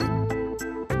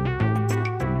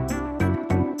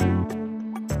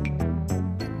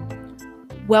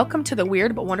Welcome to the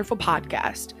Weird But Wonderful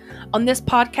podcast. On this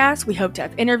podcast, we hope to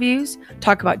have interviews,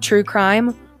 talk about true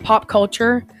crime, pop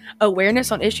culture,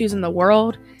 awareness on issues in the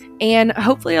world, and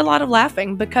hopefully a lot of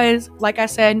laughing because, like I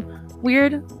said,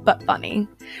 weird but funny.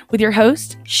 With your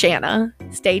host, Shanna.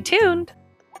 Stay tuned.